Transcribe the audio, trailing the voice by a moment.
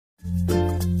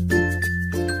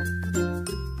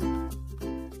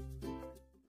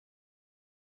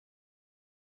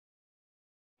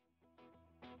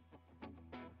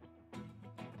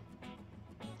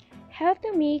How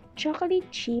to make chocolate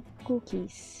chip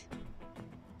cookies.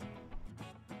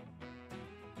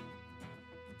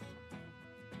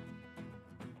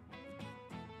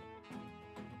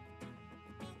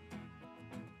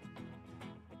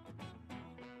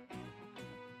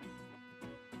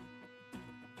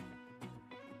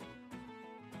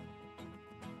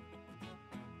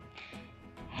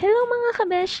 Hello mga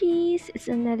kabeshies! It's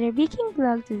another baking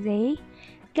vlog today.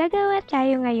 Gagawa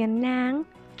tayo ngayon ng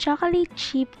chocolate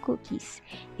chip cookies.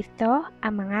 Ito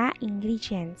ang mga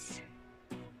ingredients.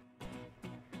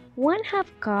 1/2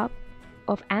 cup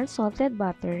of unsalted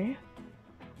butter,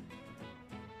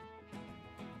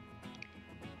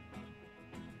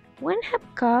 1/2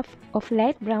 cup of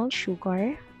light brown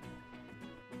sugar,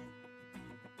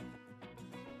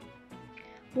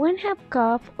 1/2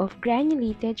 cup of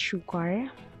granulated sugar,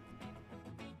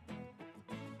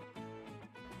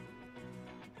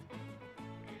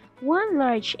 1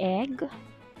 large egg,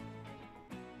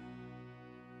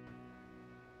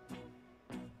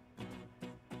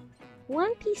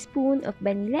 1 teaspoon of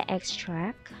vanilla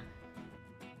extract,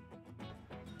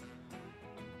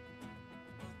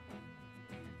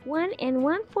 1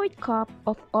 1/4 cup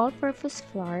of all-purpose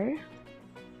flour,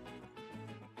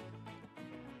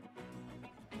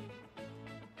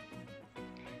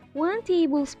 1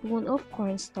 tablespoon of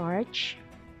cornstarch,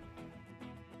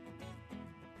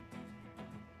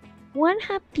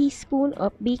 1/2 teaspoon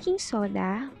of baking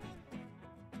soda,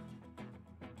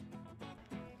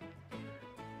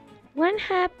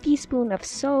 1/2 teaspoon of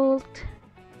salt,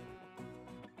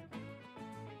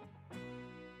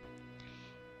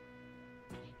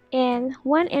 and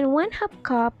 1 1/2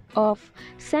 cup of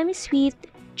semi-sweet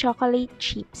chocolate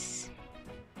chips.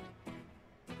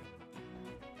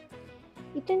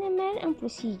 Ito naman ang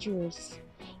procedures.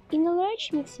 In a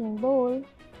large mixing bowl,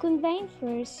 combine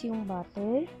first yung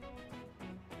butter,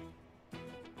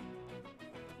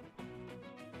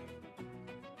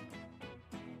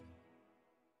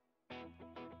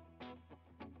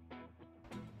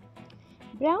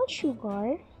 brown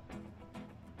sugar,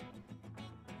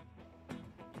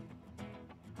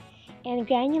 and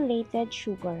granulated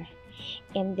sugar,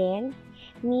 and then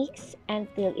mix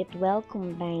until it well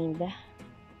combined.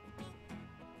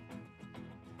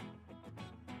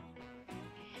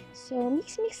 So,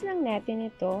 mix-mix lang natin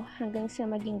ito hanggang sa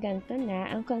maging ganito na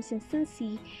ang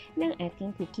consistency ng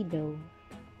ating cookie dough.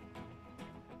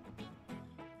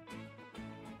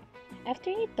 After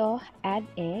nito, add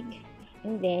egg,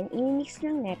 and then i-mix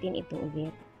lang natin ito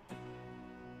ulit.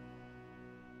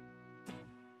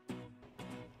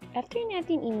 After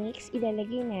natin i-mix,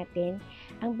 ilalagay natin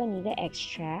ang vanilla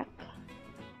extract,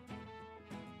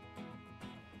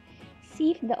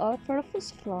 sieve the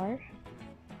all-purpose flour,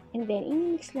 and then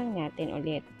i-mix lang natin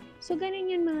ulit. So, ganun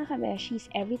yun mga kabeshis,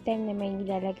 every time na may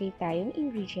nilalagay tayong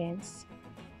ingredients,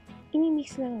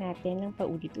 i-mix lang natin ng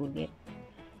paulit-ulit.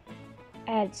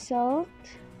 Add salt,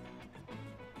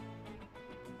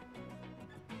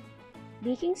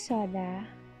 baking soda,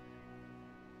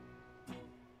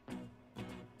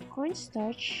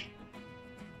 cornstarch,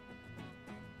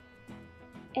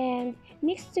 and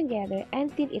mix together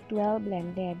until it well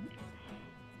blended.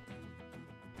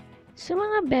 So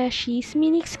mga beshies,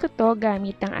 minix ko to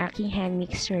gamit ang aking hand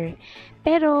mixer.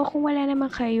 Pero kung wala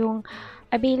naman kayong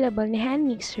available na hand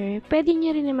mixer, pwede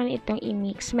nyo rin naman itong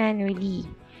i-mix manually.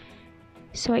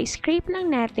 So, scrape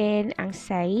lang natin ang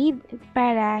side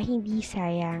para hindi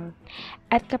sayang.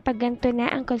 At kapag ganito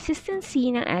na ang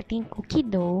consistency ng ating cookie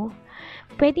dough,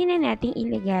 pwede na nating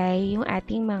ilagay yung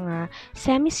ating mga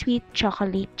semi-sweet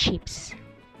chocolate chips.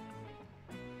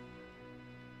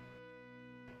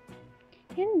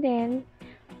 And then,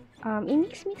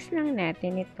 i-mix-mix lang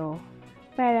natin ito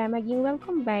para maging well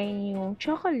combine yung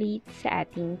chocolate sa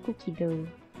ating cookie dough.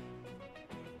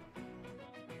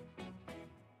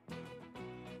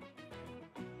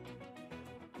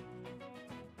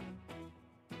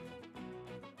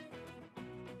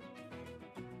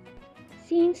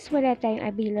 Since wala tayong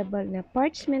available na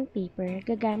parchment paper,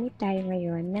 gagamit tayo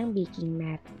ngayon ng baking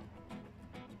mat.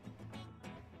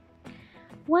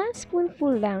 1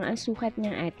 spoonful lang ang sukat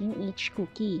ng ating each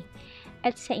cookie.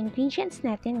 At sa ingredients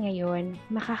natin ngayon,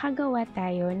 makakagawa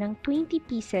tayo ng 20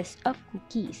 pieces of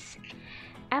cookies.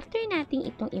 After nating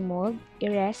itong i-mold,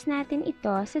 i-rest natin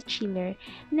ito sa chiller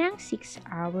ng 6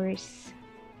 hours.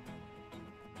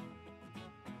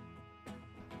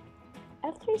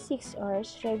 After 6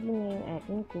 hours, ready na yung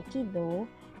ating cookie dough.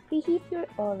 Preheat your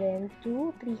oven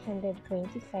to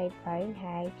 325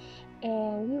 Fahrenheit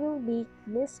and we will bake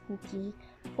this cookie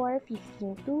for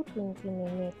 15 to 20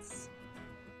 minutes.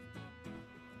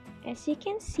 As you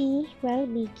can see, while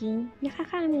baking,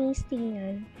 nakaka-amaze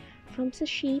tingnan From sa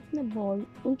shape na ball,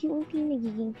 unti-unti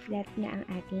nagiging flat na ang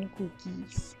ating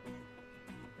cookies.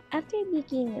 After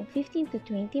baking ng 15 to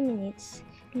 20 minutes,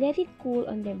 let it cool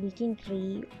on the baking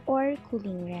tray or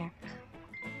cooling rack.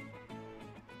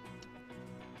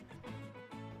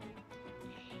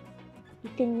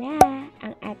 Ito na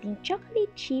ang ating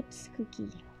chocolate chips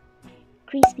cookie.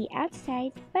 Crispy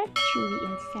outside but chewy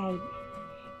inside.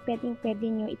 Pwedeng-pwede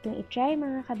nyo itong itry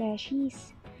mga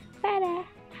kabeshies para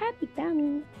happy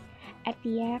tummy at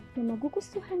tiyak na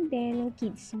magugustuhan din ng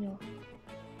kids nyo.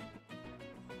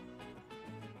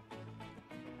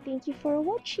 Thank you for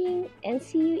watching and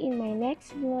see you in my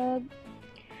next vlog.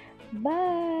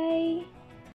 Bye!